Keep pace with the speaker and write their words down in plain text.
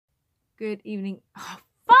good evening. Oh,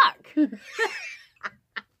 fuck!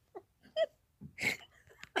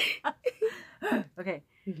 Okay.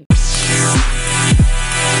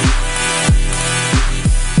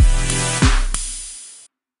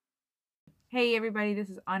 Hey everybody,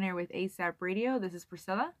 this is On Air with ASAP Radio. This is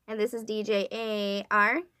Priscilla. And this is DJ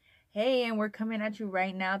AR. Hey, and we're coming at you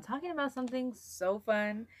right now talking about something so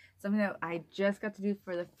fun. Something that I just got to do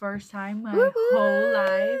for the first time my whole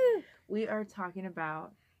life. We are talking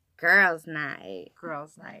about Girls' night.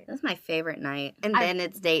 Girls' night. That's my favorite night. And then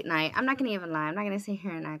it's date night. I'm not going to even lie. I'm not going to sit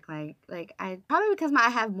here and act like I... Probably because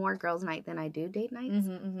I have more girls' night than I do date nights.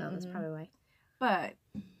 That's probably why. But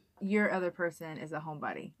your other person is a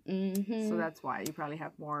homebody. Mm-hmm. So that's why you probably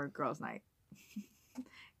have more girls' night.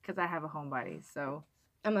 Because I have a homebody, so...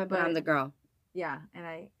 I'm the girl. Yeah,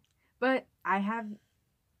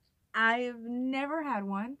 I've never had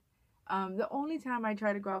one. The only time I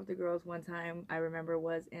tried to go out with the girls one time, I remember,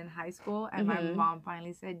 was in high school, and my mom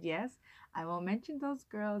finally said yes. I won't mention those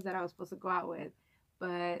girls that I was supposed to go out with,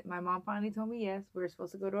 but my mom finally told me yes. We were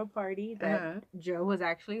supposed to go to a party that Joe was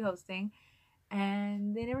actually hosting,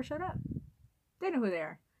 and they never showed up. They know who they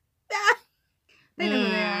are. They know who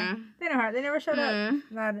they are. They know her. They never showed up.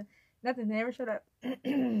 Nothing. They never showed up.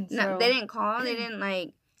 No, they didn't call. They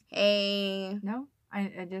didn't hey. No, I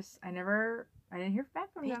didn't hear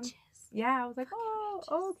back from them. Yeah, I was like,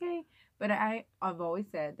 oh, okay. But I've always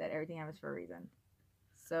said that everything happens for a reason.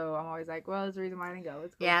 So I'm always like, well, there's a reason why I didn't go.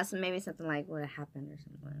 It's cool. Yeah, so maybe something like what happened or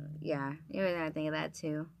something. Yeah, you were gonna think of that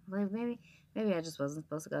too. Like maybe I just wasn't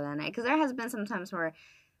supposed to go that night. Because there has been some times where,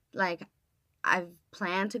 like, I've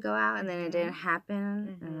planned to go out and then it didn't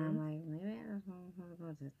happen, and I'm like, maybe I just won't go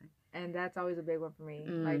this night. And that's always a big one for me.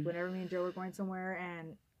 Like whenever me and Joe were going somewhere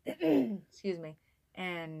and excuse me,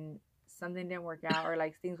 and something didn't work out, or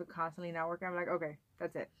like things would constantly not work out, I'm like, okay,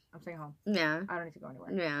 that's it. I'm staying home. Yeah. I don't need to go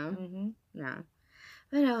anywhere. Yeah. Yeah.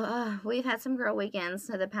 But no, we've had some girl weekends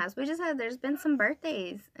in the past. There's been some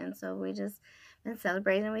birthdays, and so we just been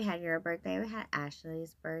celebrating. We had your birthday. We had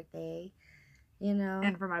Ashley's birthday. You know.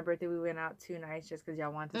 And for my birthday, we went out 2 nights just because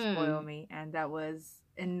y'all wanted to spoil me, and that was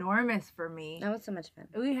enormous for me. That was so much fun.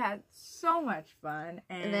 We had so much fun,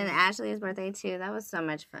 and then Ashley's birthday too. That was so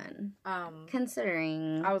much fun.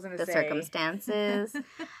 Considering the circumstances.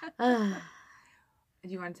 Do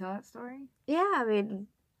you want to tell that story? Yeah, I mean,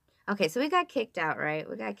 okay, so we got kicked out, right?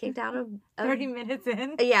 We got kicked out of 30 minutes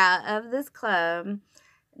in. Yeah, of this club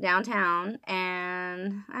downtown,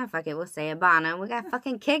 and fuck it, we'll say it, Bonham. We got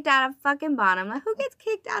fucking kicked out of fucking Bonham. Like, who gets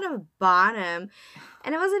kicked out of Bonham?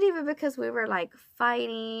 And it wasn't even because we were like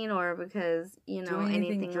fighting or because, you know,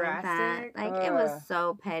 anything drastic like that. Like, it was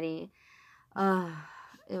so petty.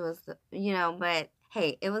 It was, you know, but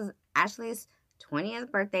hey, it was Ashley's 20th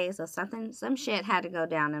birthday, so some shit had to go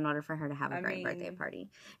down in order for her to have a great birthday party.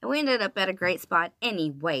 And we ended up at a great spot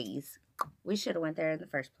anyways. We should have went there in the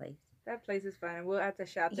first place. That place is fun, and we'll have to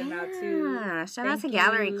shout them out too. Yeah, shout out to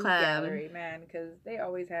Gallery Club. Gallery, man, because they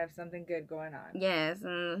always have something good going on. Yes.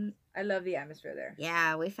 I love the atmosphere there.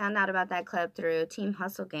 Yeah, we found out about that club through Team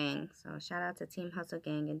Hustle Gang. So shout out to Team Hustle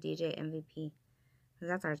Gang and DJ MVP. Because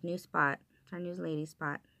that's our new spot. It's our new lady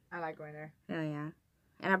spot. I like going there. Hell yeah.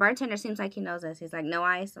 And our bartender seems like he knows us. He's like, no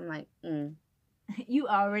ice. I'm like, You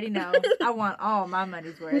already know. I want all my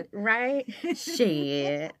money's worth. Right?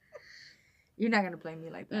 Shit. You're not going to play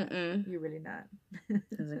me like that. You're really not. I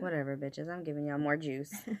was like, whatever, bitches. I'm giving y'all more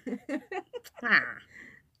juice.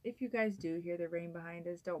 If you guys do hear the rain behind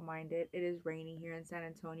us, don't mind it. It is raining here in San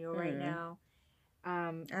Antonio right now.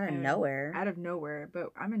 Out of nowhere. Out of nowhere.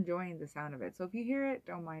 But I'm enjoying the sound of it. So if you hear it,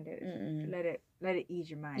 don't mind it. Let it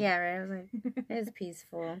ease your mind. Yeah, right. I was like, it's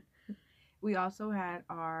peaceful. We also had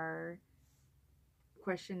our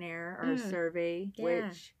questionnaire, our survey,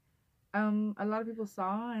 which... a lot of people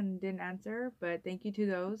saw and didn't answer, but thank you to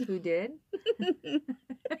those who did.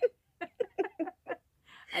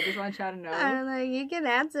 I just want y'all to know. I'm like, you can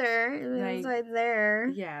answer. It's right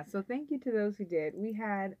there. Yeah, so thank you to those who did. We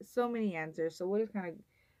had so many answers, so we'll just kind of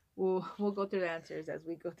we'll go through the answers as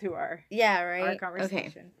we go through our our conversation.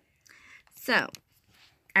 Okay. So,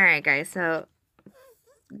 all right, guys. So,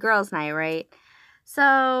 girls' night, right?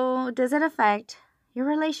 So, does it affect your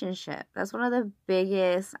relationship? That's one of the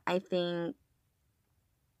biggest, I think,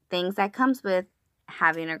 things that comes with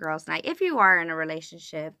having a girls' night. If you are in a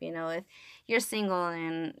relationship, you know, if you're single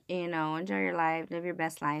and, you know, enjoy your life, live your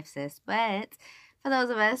best life, sis. But for those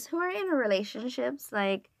of us who are in relationships,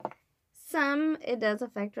 like, some it does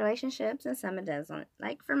affect relationships and some it doesn't.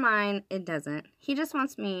 Like, for mine, it doesn't. He just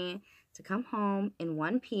wants me to come home in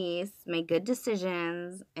one piece, make good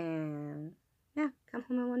decisions, and yeah, come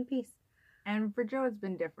home in one piece. And for Joe, it's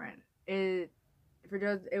been different. For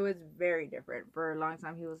Joe, it was very different. For a long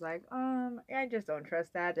time, he was like, I just don't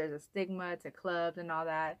trust that. There's a stigma to clubs and all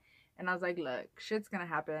that. And I was like, look, shit's gonna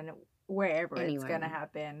happen wherever it's gonna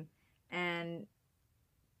happen. And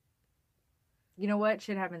you know what?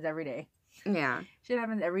 Shit happens every day. Yeah. Shit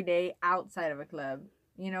happens every day outside of a club.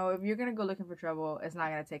 You know, if you're gonna go looking for trouble, it's not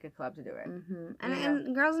gonna take a club to do it. Mm-hmm.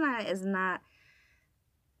 And girls' night is not,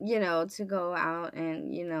 you know, to go out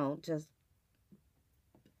and, you know, just,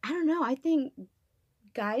 I don't know. I think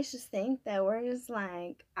guys just think that we're just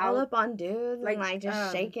like all up on dudes and like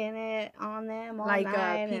just shaking it on them all night.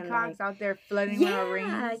 Like peacocks out there flooding with our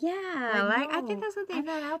rings. Yeah. Like no, I think that's what I'm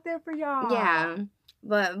not out there for y'all. Yeah.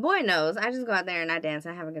 But boy knows, I just go out there and I dance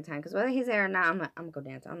and I have a good time. Because whether he's there or not, I'm gonna go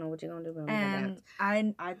dance. I don't know what you're gonna do, but I'm gonna dance.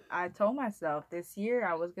 And I told myself this year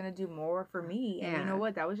I was gonna do more for me. And you know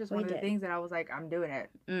what? That was just one of the things that I was like, I'm doing it.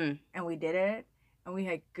 And we did it. And we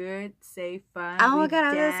had good, safe fun. Oh my God, I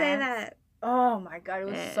was gonna say that. Oh my God, it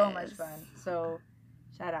was so much fun. So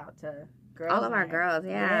shout out to girls. All of our girls,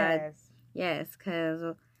 yeah. Yes,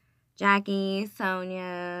 because Jackie,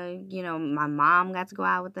 Sonia, you know, my mom got to go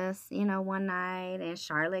out with us, you know, one night, and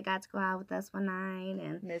Charlotte got to go out with us one night,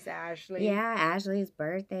 and Miss Ashley. Yeah, Ashley's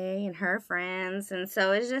birthday and her friends, and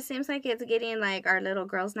so it just seems like it's getting like our little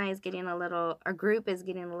girls' night is getting our group is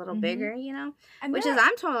getting a little bigger, you know, and which is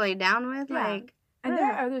I'm totally down with. Yeah. Like, and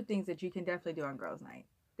there are other things that you can definitely do on girls' night.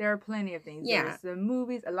 There are plenty of things. Yeah. There's the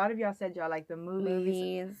movies. A lot of y'all said y'all like the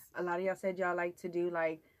movies. A lot of y'all said y'all like to do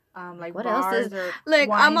like what bars else is or like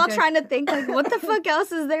I'm all trying to think like what the fuck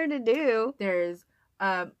else is there to do? There's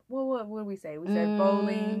what did we say? We said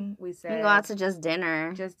bowling. We said go out to just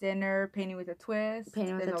dinner, painting with a twist.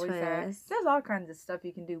 There's all kinds of stuff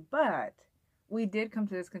you can do, but we did come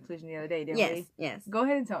to this conclusion the other day, didn't we? Yes. Go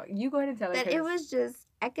ahead and tell it. That it was just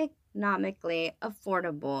economically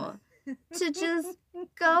affordable to just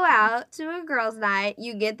go out to a girls' night.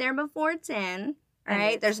 You get there before 10,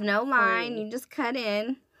 right? There's no line. You just cut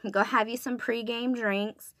in. Go have you some pregame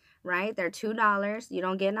drinks, right? They're $2. You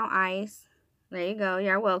don't get no ice. There you go.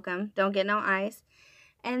 You're welcome. Don't get no ice.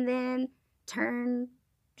 And then turn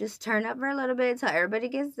up for a little bit until everybody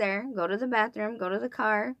gets there. Go to the bathroom. Go to the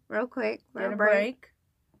car real quick. Get a break.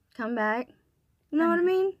 Come back. You know what I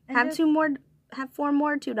mean? Have 4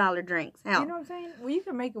 more $2 drinks. Hell. You know what I'm saying? Well, you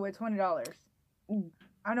can make it with $20.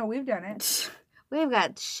 I know we've done it. We've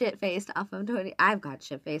got shit faced off of 20. I've got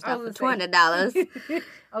shit faced off of $20. I was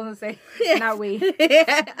gonna say, not we.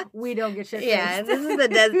 We don't get shit faced. Yeah, this is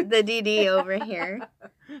the DD over here.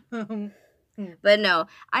 But no,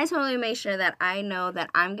 I totally make sure that I know that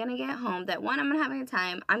I'm gonna get home. That one, I'm gonna have a good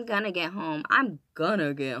time. I'm gonna get home.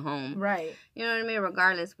 Right. You know what I mean?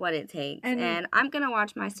 Regardless what it takes. And I'm gonna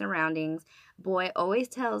watch my surroundings. Boy always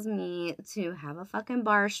tells me to have a fucking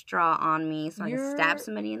bar straw on me so I can stab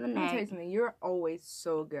somebody in the neck. Let me tell you something. You're always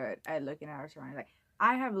so good at looking at our surroundings. Like,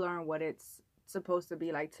 I have learned what it's supposed to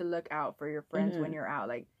be like to look out for your friends when you're out.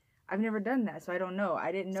 Like, I've never done that, so I don't know.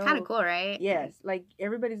 I didn't know. It's kind of cool, right? Yes. Like,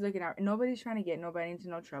 everybody's looking out. Nobody's trying to get nobody into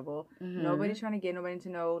no trouble. Nobody's trying to get nobody into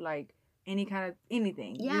no, like, any kind of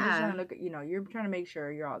anything. Yeah. You're just trying to look at, you're trying to make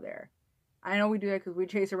sure you're all there. I know we do that because we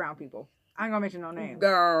chase around people. I ain't gonna mention no names.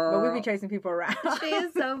 Girl. But we be chasing people around. She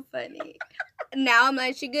is so funny. Now I'm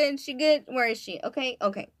like, she good? Where is she? Okay,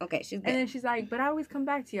 she's good. And then she's like, but I always come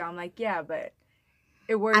back to you. I'm like, yeah, but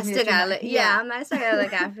it worries I me. still gotta look. Yeah, I still gotta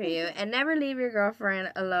look after you. And never leave your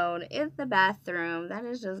girlfriend alone in the bathroom. That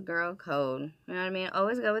is just girl code. You know what I mean?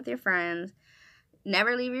 Always go with your friends.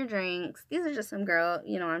 Never leave your drinks. These are just some girl,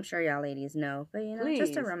 I'm sure y'all ladies know. But,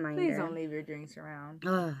 just a reminder. Please don't leave your drinks around.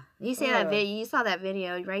 Ugh. You see that video? You saw that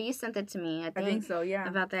video, right? You sent it to me, I think so, yeah.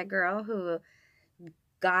 About that girl who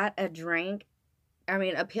got a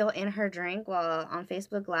pill in her drink while on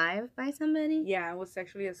Facebook Live by somebody. Yeah, and was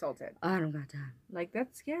sexually assaulted. I don't got time. Like,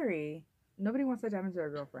 that's scary. Nobody wants that to happen to their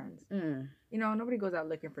girlfriends. Nobody goes out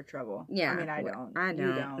looking for trouble. Yeah. I mean, I don't. I don't.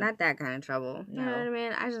 You don't. Not that kind of trouble. No. You know what I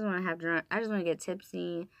mean? I just want to have drunk. I just want to get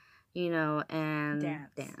tipsy, and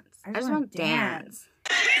dance. I just want to dance.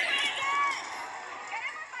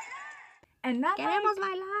 And not Queremos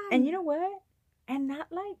bailar. And you know what? And not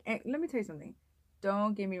like, let me tell you something.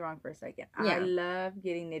 Don't get me wrong for a second. Yeah. I love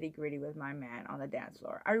getting nitty gritty with my man on the dance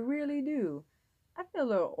floor. I really do. I feel a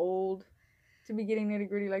little old to be getting nitty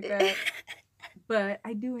gritty like that. But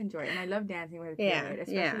I do enjoy it. And I love dancing with it.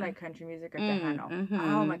 Especially like country music or Tejano.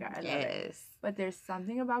 Oh my God, I love it. But there's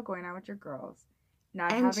something about going out with your girls.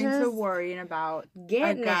 Not having to worry about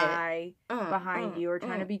a guy behind you or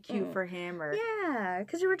trying to be cute for him.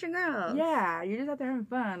 Because you're with your girls. Yeah, you're just out there having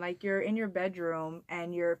fun. Like, you're in your bedroom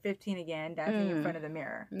and you're 15 again dancing in front of the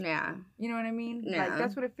mirror. Yeah. You know what I mean? Yeah. Like,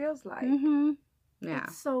 that's what it feels like. Yeah.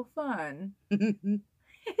 It's so fun.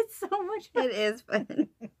 It's so much fun. It is fun.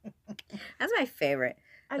 That's my favorite.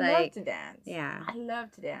 I love to dance. Yeah. I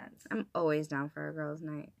love to dance. I'm always down for a girls'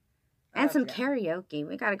 night. And some karaoke.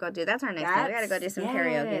 We gotta go do. That's our next thing. We gotta go do some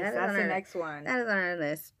karaoke. That's the next one. That is on our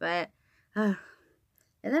list. But, and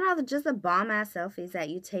then just the bomb ass selfies that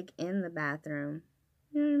you take in the bathroom.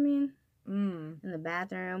 You know what I mean? In the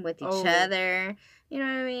bathroom with each other. You know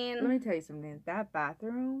what I mean? Let me tell you something. That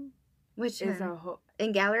bathroom, which is a whole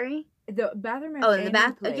in gallery. The bathroom. In the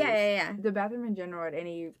bath. Yeah. The bathroom in general at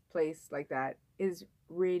any place like that is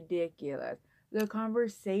ridiculous. The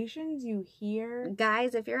conversations you hear.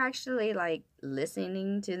 Guys, if you're actually, like,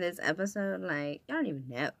 listening to this episode, like, you don't even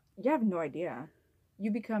know. You have no idea.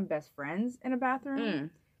 You become best friends in a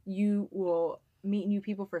bathroom. You will meet new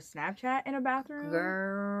people for Snapchat in a bathroom.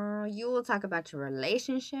 Girl, you will talk about your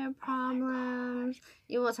relationship problems.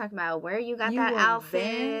 You will talk about where you got that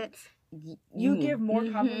outfit. You give more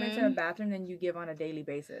compliments in a bathroom than you give on a daily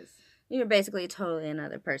basis. You're basically totally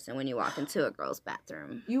another person when you walk into a girl's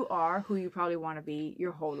bathroom. You are who you probably want to be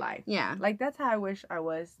your whole life. Yeah. Like, that's how I wish I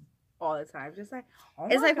was all the time. Just like,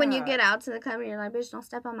 it's like when you get out to the club and you're like, bitch, don't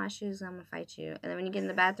step on my shoes, I'm going to fight you. And then when you get in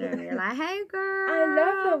the bathroom, you're like, hey, girl. I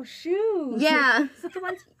love those shoes. Yeah. The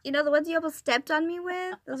ones, the ones you almost stepped on me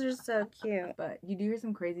with? Those are so cute. But you do hear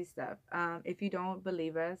some crazy stuff. If you don't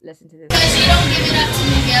believe us, listen to this. Because you don't give it up to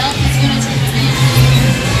Miguel, he's going to take it.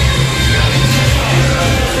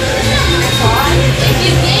 If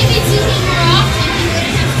you gave it to him more often, he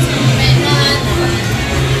wouldn't have to take it.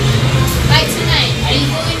 By tonight, are you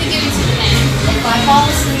going to give it to the man? If I fall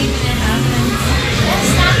asleep and it happens,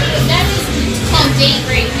 that's not good. That is called date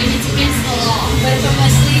rape and it's against the law. But if I'm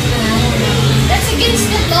asleep and I don't know, that's against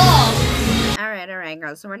the law. Alright,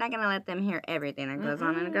 girls. So we're not going to let them hear everything that goes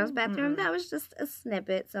on in a girl's bathroom. That was just a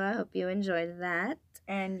snippet, so I hope you enjoyed that.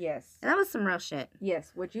 And yes. That was some real shit.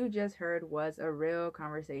 Yes, what you just heard was a real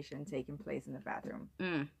conversation taking place in the bathroom.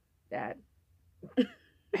 That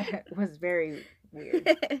was very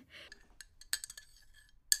weird.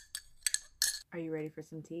 Are you ready for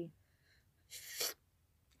some tea?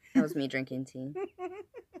 That was me drinking tea.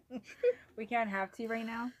 We can't have tea right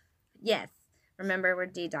now? Yes. Remember, we're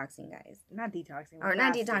detoxing, guys. Not detoxing. Or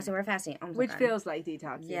not detoxing, we're fasting. Oh, which feels like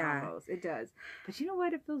detoxing almost. It does. But you know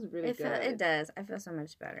what? It feels really good. It does. I feel so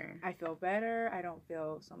much better. I feel better. I don't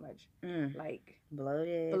feel so much like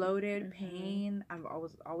bloated, pain. I've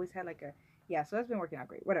always had like a so that's been working out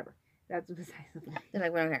great. Whatever. That's besides the point. They're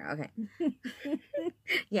like, we don't care. Okay.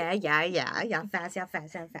 Yeah, fast.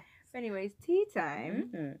 But anyways, tea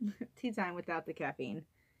time. Tea time without the caffeine.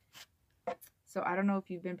 So I don't know if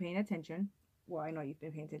you've been paying attention. Well, I know you've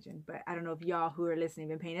been paying attention, but I don't know if y'all who are listening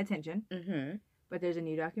have been paying attention. But there's a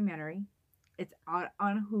new documentary. It's on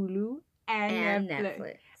Hulu and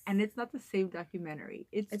Netflix. And it's not the same documentary.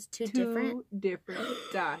 It's two different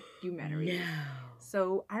documentaries. No.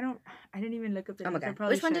 So I didn't even look up the Oh my God.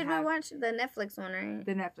 Which one did we watch? The Netflix one, right?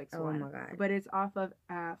 The Netflix one. Oh my God. But it's off of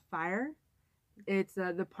Fire. It's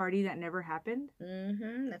the party that never happened.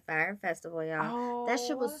 The Fire Festival, y'all. Oh. That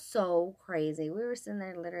shit was so crazy. We were sitting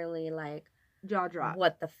there literally like, jaw drop.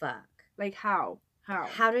 What the fuck? Like how?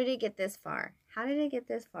 How did it get this far?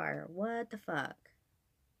 What the fuck?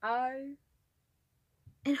 And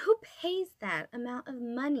who pays that amount of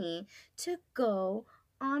money to go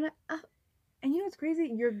on a... And you know what's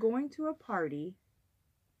crazy? You're going to a party.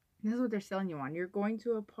 This is what they're selling you on. You're going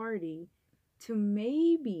to a party to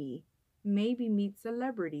maybe meet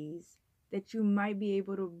celebrities that you might be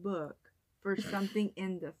able to book for something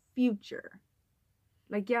in the future.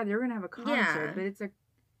 Like, yeah, they're gonna have a concert, but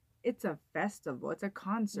it's a festival. It's a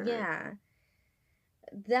concert. Yeah.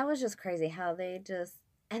 That was just crazy how they just...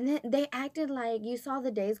 And then they acted like you saw the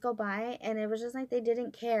days go by and it was just like they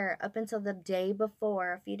didn't care up until the day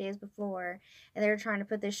before, a few days before. And they were trying to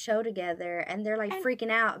put this show together and they're like freaking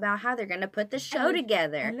out about how they're going to put the show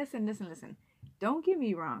together. And listen. Don't get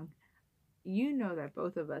me wrong. You know that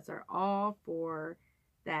both of us are all for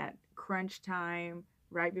that crunch time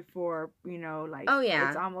right before, like, oh, yeah.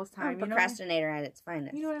 It's almost time. I'm a procrastinator at its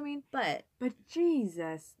finest. You know what I mean? But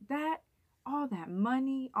Jesus, all that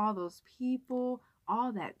money, all those people,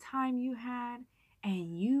 all that time you had,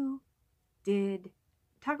 and you did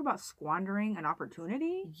talk about squandering an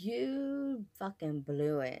opportunity. You fucking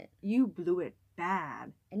blew it. You blew it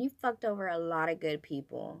bad. And you fucked over a lot of good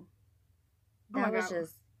people. That was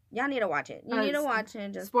just... Y'all need to watch it. You need to watch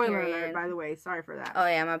it. Just spoiler alert, by the way. Sorry for that. Oh,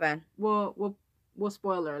 yeah, my bad. We'll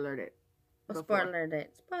spoiler alert it. Spoiler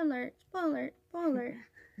alert.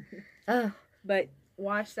 Oh. But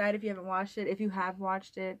watch that if you haven't watched it. If you have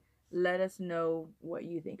watched it, let us know what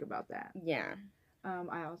you think about that. Yeah.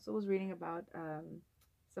 I also was reading about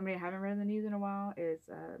somebody I haven't read in the news in a while is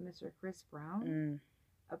Mr. Chris Brown.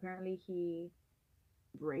 Apparently he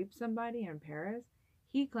raped somebody in Paris.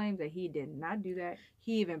 He claims that he did not do that.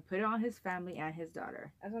 He even put it on his family and his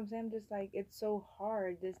daughter. That's what I'm saying. Just like, it's so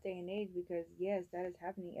hard this day and age because yes, that is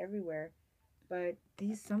happening everywhere. But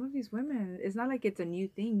some of these women, it's not like it's a new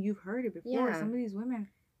thing. You've heard it before. Yeah. Some of these women,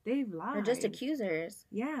 they've lied. They're just accusers.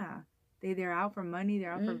 Yeah. They're out for money.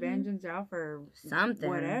 They're out for vengeance. They're out for something.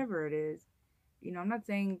 Whatever it is. You know, I'm not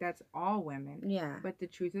saying that's all women. Yeah. But the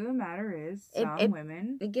truth of the matter is,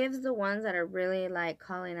 women. It gives the ones that are really, like,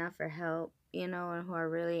 calling out for help, you know, and who are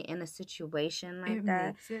really in a situation like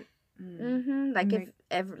that. Makes it.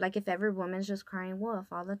 Like if every woman's just crying wolf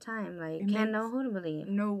all the time, like, can't know who to believe.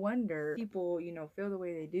 No wonder people, you know, feel the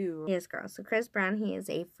way they do. Yes, girl. So Chris Brown, he is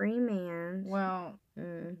a free man. Well,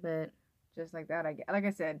 but just like that, like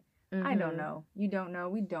I said, I don't know. You don't know.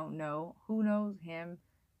 We don't know. Who knows him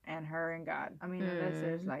and her and God? I mean, unless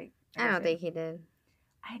there's like I don't think he did.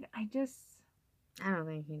 I don't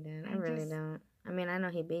think he did. I really don't. I mean, I know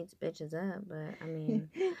he beats bitches up, but I mean,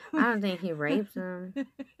 I don't think he rapes them.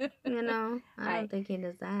 You know, I don't think he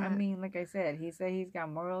does that. I mean, like I said he's got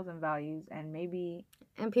morals and values, and maybe.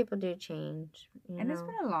 And people do change. And it's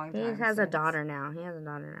been a long time. He has a daughter now.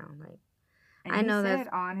 Like, and I know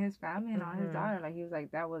that on his family and on his daughter. Like, he was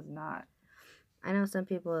like, that was not. I know some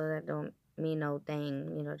people that don't mean no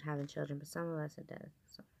thing, you know, having children, but some of us it does.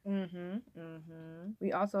 So.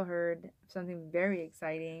 We also heard something very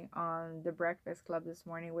exciting on the Breakfast Club this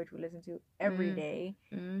morning, which we listen to every day,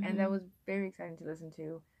 and that was very exciting to listen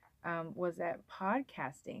to. Was that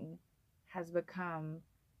podcasting has become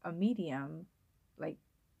a medium, like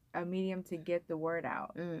a medium to get the word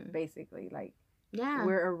out, basically. Like, yeah,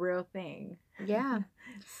 we're a real thing. Yeah.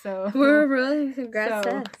 So we're a real congrats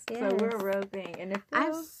to us. Yes. So we're a real thing. And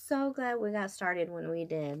I'm so glad we got started when we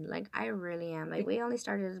did. Like, I really am. Like, we only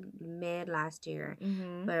started mid last year.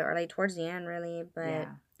 Or like towards the end, really. But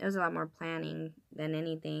it was a lot more planning than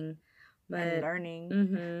anything. But and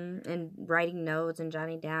learning. And writing notes and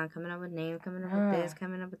jotting down, coming up with names, coming up with this,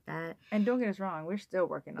 coming up with that. And don't get us wrong, we're still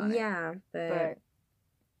working on it. Yeah, but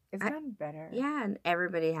it's gotten better. Yeah, and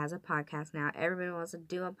everybody has a podcast now. Everybody wants to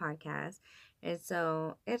do a podcast. And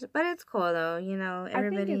so, but it's cool, though, you know,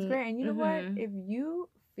 everybody. I think it's great. And you know what? If you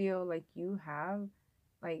feel like you have,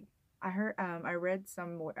 like, I read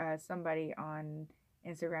somebody on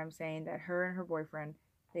Instagram saying that her and her boyfriend,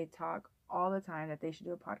 they talk all the time that they should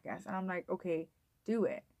do a podcast. And I'm like, okay, do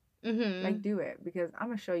it. Like, do it. Because I'm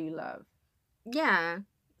going to show you love. Yeah.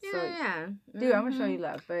 So, yeah. Dude, I'm going to show you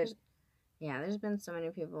love. But... yeah, there's been so many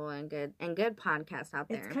people and good podcasts out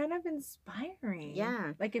there. It's kind of inspiring.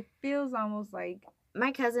 Yeah. Like, it feels almost like...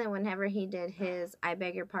 My cousin, whenever he did his I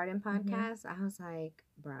Beg Your Pardon podcast, I was like,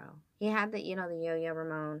 bro. He had the, you know, the Yo-Yo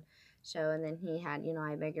Ramon show, and then he had, you know,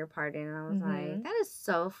 I Beg Your Pardon, and I was like, that is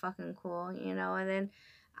so fucking cool, you know, and then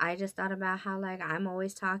I just thought about how, like, I'm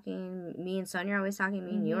always talking, me and Sonia are always talking,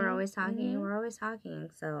 me and you are always talking, we're always talking,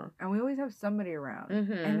 so. And we always have somebody around,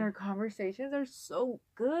 and their conversations are so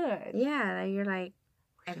good. Yeah, you're like.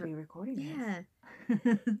 I should be recording this.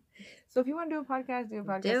 Yeah. So if you want to do a podcast, do a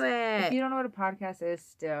podcast. Do it. If you don't know what a podcast is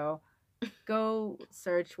still, go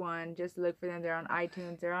search one. Just look for them. They're on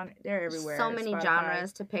iTunes. They're everywhere. So many Spotify.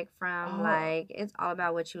 genres to pick from. Like, it's all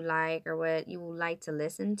about what you like or what you like to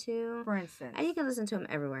listen to. For instance. And you can listen to them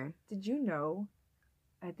everywhere. Did you know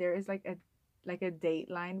that there is like a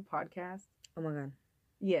Dateline podcast? Oh my God.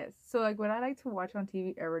 Yes. So like what I like to watch on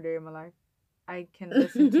TV every day of my life, I can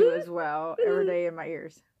listen to as well every day in my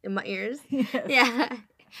ears. In my ears? Yes. Yeah.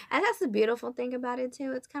 And that's the beautiful thing about it,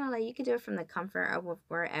 too. It's kind of like you can do it from the comfort of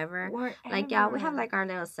wherever. Like, y'all, we have, like, our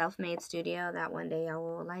little self-made studio that one day I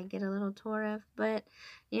will, like, get a little tour of. But,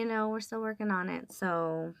 you know, we're still working on it.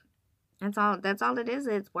 So, that's all it is.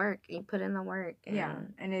 It's work. You put in the work.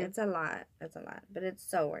 And and it's a lot. It's a lot. But it's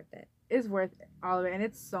so worth it. It's worth all of it. And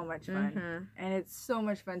it's so much fun. And it's so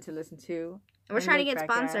much fun to listen to. And we're trying to get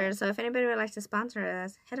sponsors. So, if anybody would like to sponsor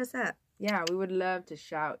us, hit us up. Yeah, we would love to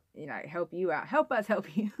shout, you know, help you out. Help us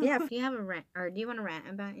help you. Yeah, if you have a rant, or do you want to rant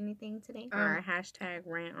about anything today? Or a hashtag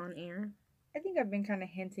rant on air? I think I've been kind of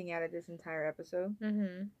hinting at it this entire episode.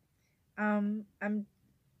 I'm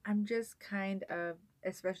just kind of,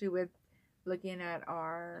 especially with looking at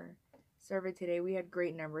our survey today, we had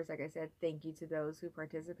great numbers. Like I said, thank you to those who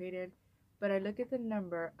participated. But I look at the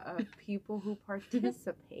number of people who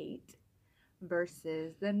participate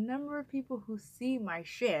versus the number of people who see my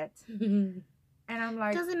shit, and I'm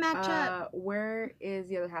like, doesn't match up. Where is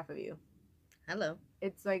the other half of you? Hello.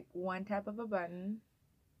 It's like one tap of a button.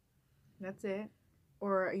 That's it.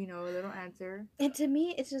 or a little answer. And to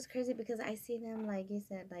me, it's just crazy because I see them, like you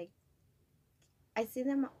said, like, I see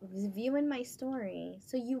them viewing my story.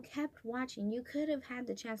 So you kept watching. You could have had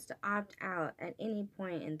the chance to opt out at any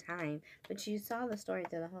point in time, but you saw the story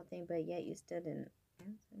through the whole thing, but yet you still didn't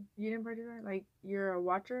answer. You didn't participate? Like, you're a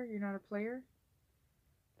watcher? You're not a player?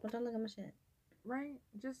 Well, don't look at my shit. Right?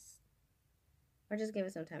 Or just give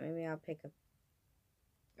it some time. Maybe I'll pick up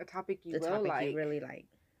a topic you the will topic like. you really like.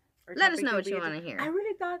 Or Let us topic know you'll what be you into. want to hear. I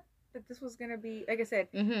really thought that this was going to be, like I said,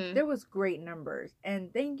 Mm-hmm. there was great numbers.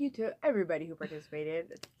 And thank you to everybody who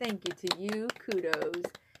participated. Thank you to you. Kudos.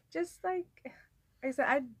 Just like I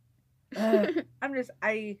said, I'm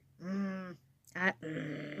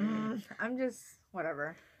just,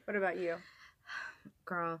 whatever. What about you?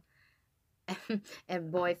 Girl.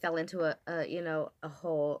 And boy fell into a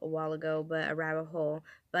hole a while ago, but a rabbit hole.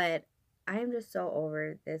 But I am just so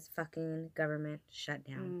over this fucking government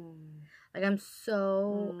shutdown. Like, I'm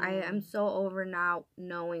so over not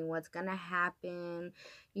knowing what's gonna happen,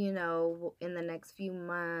 in the next few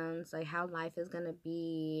months, like how life is gonna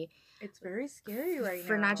be. It's very scary right now.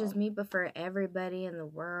 For not just me, but for everybody in the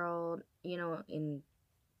world, and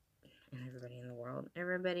everybody in the world.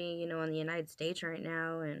 Everybody, in the United States right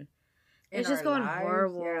now, and it's just going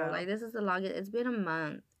horrible. Yeah. Like, this is the longest. It's been a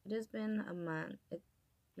month. It has been a month.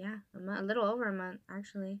 A month, a little over a month,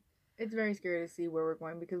 actually. It's very scary to see where we're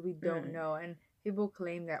going because we don't know. And people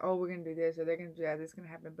claim that, we're going to do this or they're going to do that. This is going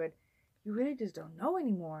to happen. But you really just don't know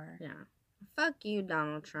anymore. Yeah. Fuck you,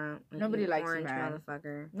 Donald Trump. Nobody likes you, orange man.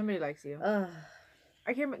 Motherfucker. Nobody likes you. Ugh.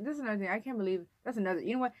 I can't. This is another thing. I can't believe. That's another.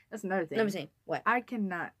 You know what? That's another thing. Let me see. What? I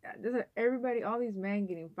cannot. Everybody, all these men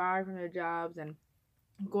getting fired from their jobs and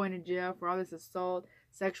going to jail for all this assault,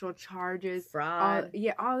 sexual charges, Fraud.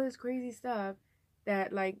 all this crazy stuff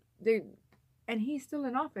that and he's still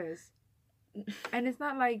in office. And it's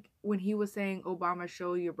not like when he was saying, Obama,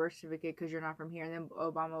 show your birth certificate because you're not from here. And then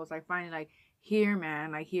Obama was like, finally, like, here,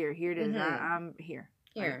 man, like, here it is. I'm here.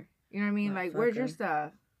 Here. Like, you know what I mean? Like, where's your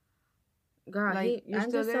stuff? Girl, like,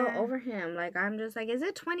 I'm just so over him. Like, I'm just like, is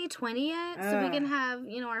it 2020 yet? So we can have,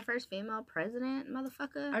 our first female president,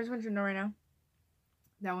 motherfucker? I just want you to know right now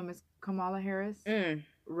that when Miss Kamala Harris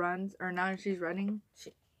runs, or now she's running,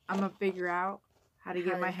 I'm going to figure out how to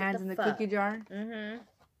get my hands in the cookie jar. Mm-hmm.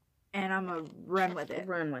 And I'm going to run with it.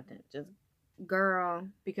 Just, girl.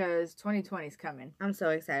 Because 2020 is coming. I'm so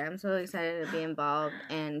excited. I'm so excited to be involved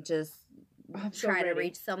and just try to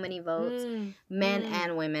reach so many votes. Men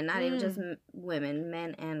and women. Not even just women.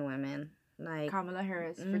 Men and women. Like Kamala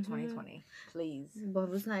Harris for 2020. Please. But I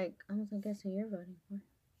was like, guess who you're voting for?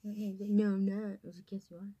 No, I'm not. I was like,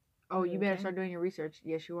 guess you are. Oh, you better start doing your research.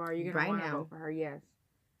 Yes, you are. You're going to want to vote for her. Yes.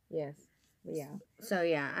 Yeah. So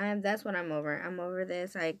yeah, that's what I'm over. I'm over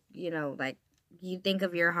this. Like, like you think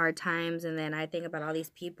of your hard times, and then I think about all these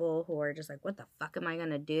people who are just like, what the fuck am I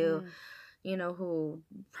gonna do? Who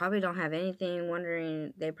probably don't have anything,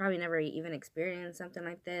 wondering they probably never even experienced something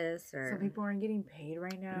like this. Or some people aren't getting paid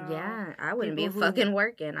right now. Yeah, I wouldn't be fucking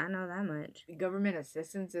working. I know that much. Government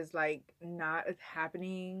assistance is like not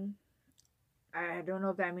happening. I don't know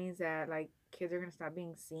if that means that like kids are gonna stop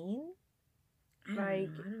being seen. I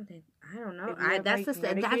don't know. That's the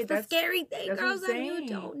scary thing, girls. That you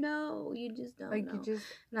don't know. You just don't know.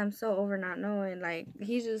 And I'm so over not knowing. Like,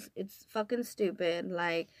 it's fucking stupid.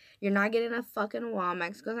 Like, you're not getting a fucking wall.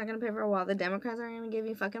 Mexico's not gonna pay for a wall. The Democrats aren't gonna give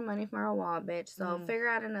you fucking money for a wall, bitch. So figure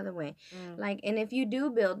out another way. Like, and if you do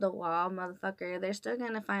build the wall, motherfucker, they're still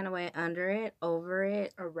gonna find a way under it, over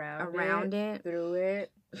it, around it, through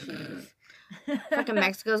it. Fucking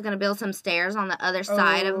Mexico's gonna build some stairs on the other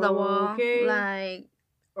side of the wall. Like,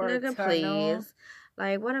 nigga, please.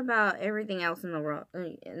 Like, what about everything else in the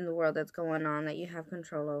world that's going on that you have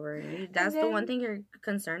control over? That's the one thing you're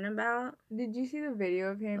concerned about? Did you see the video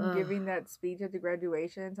of him giving that speech at the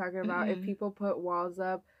graduation, talking about if people put walls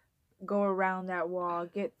up, go around that wall,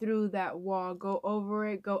 get through that wall, go over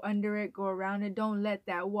it, go under it, go around it, don't let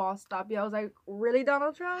that wall stop you. I was like, really,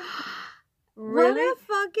 Donald Trump? Really? What a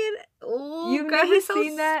fucking... Ooh, You've girl, never he's so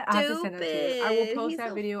seen that? stupid. I have to send it to you. I will post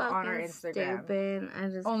that video on our Instagram. Stupid. I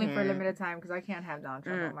just only can't. for a limited time because I can't have Donald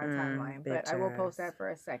Trump on my timeline. But I will post that for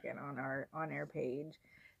a second on our on-air page.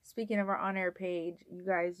 Speaking of our on-air page, you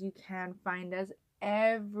guys, you can find us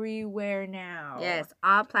everywhere now. Yes,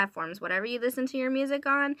 all platforms. Whatever you listen to your music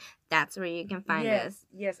on, that's where you can find us.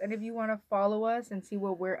 Yes, and if you want to follow us and see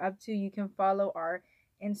what we're up to, you can follow our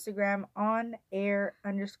Instagram onair_ASAP.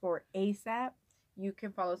 You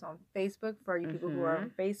can follow us on Facebook for you people who are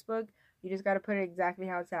on Facebook. You just got to put it exactly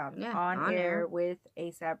how it sounds. Yeah, on air with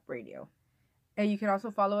ASAP Radio. And you can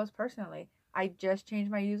also follow us personally. I just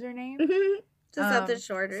changed my username. To something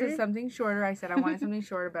shorter. So something shorter. I said I wanted something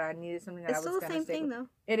shorter, but I needed something that It's I was still the gonna same stick thing, with. though.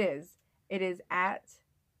 It is. It is at.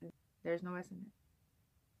 There's no S in it.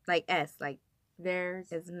 Like S. Like,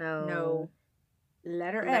 there's no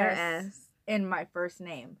letter S. S in my first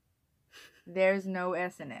name. There's no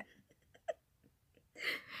S in it.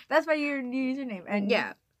 That's why your username. And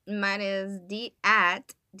yeah. Mine is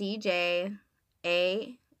at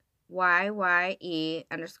DJAYYE_R.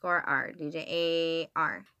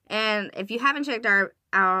 DJAR. And if you haven't checked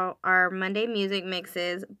our Monday music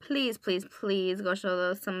mixes, please go show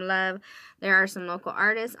those some love. There are some local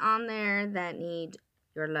artists on there that need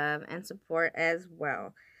your love and support as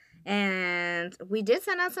well. And we did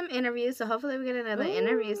send out some interviews, so hopefully we get another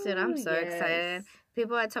interview soon. I'm so excited.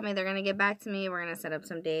 People had told me they're going to get back to me. We're going to set up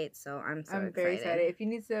some dates, so I'm excited. Very excited. If you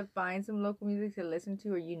need to find some local music to listen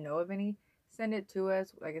to, or you know of any, send it to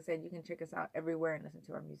us. Like I said, you can check us out everywhere and listen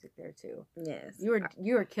to our music there too. Yes. You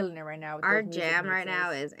are killing it right now. With our those jam right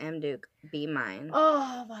now is M. Duke, Be Mine.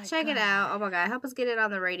 Oh my god. Check it out. Oh my god. Help us get it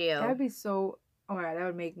on the radio. That'd be so... Oh my god, that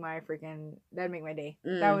would make my day.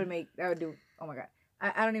 Mm. That would do... Oh my god.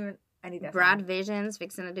 I don't even... I need that Broad song. Vision's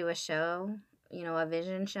fixing to do a show. You know, a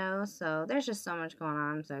vision show. So there's just so much going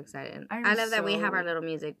on. I'm so excited. I love that we have our little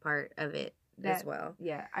music part of it as well.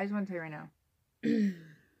 Yeah, I just want to tell you right now.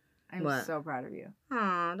 I'm so proud of you.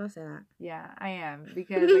 Aw, don't say that. Yeah, I am.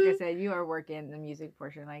 Because like I said, you are working the music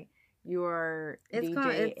portion. Like, you are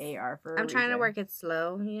DJ AR for I'm trying to work it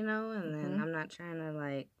slow, you know, and then I'm not trying to,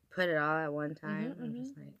 like, put it all at one time. I'm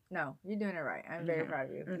just like... No, you're doing it right. I'm very proud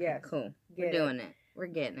of you. Okay, yes. Cool. We're doing it. We're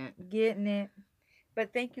getting it. Getting it.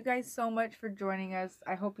 But thank you guys so much for joining us.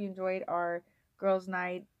 I hope you enjoyed our girls'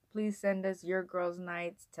 night. Please send us your girls'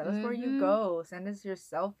 nights. Tell us where you go. Send us your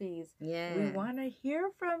selfies. Yeah. We want to hear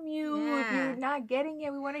from you. Yeah. If you're not getting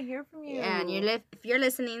it, we want to hear from you. Yeah, and if you're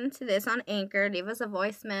listening to this on Anchor, leave us a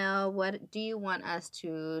voicemail. What do you want us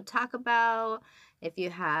to talk about? If you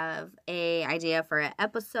have a idea for an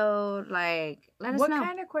episode, like, let us know. What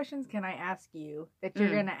kind of questions can I ask you that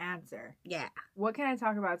you're going to answer? Yeah. What can I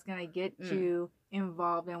talk about that's going to get you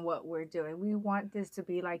involved in what we're doing? We want this to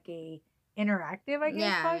be like a interactive, I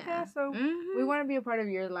guess, podcast. Yeah. So we want to be a part of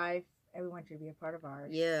your life, and we want you to be a part of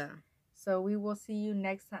ours. Yeah. So we will see you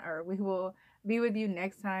next time, or we will be with you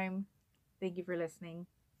next time. Thank you for listening.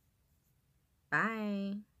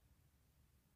 Bye.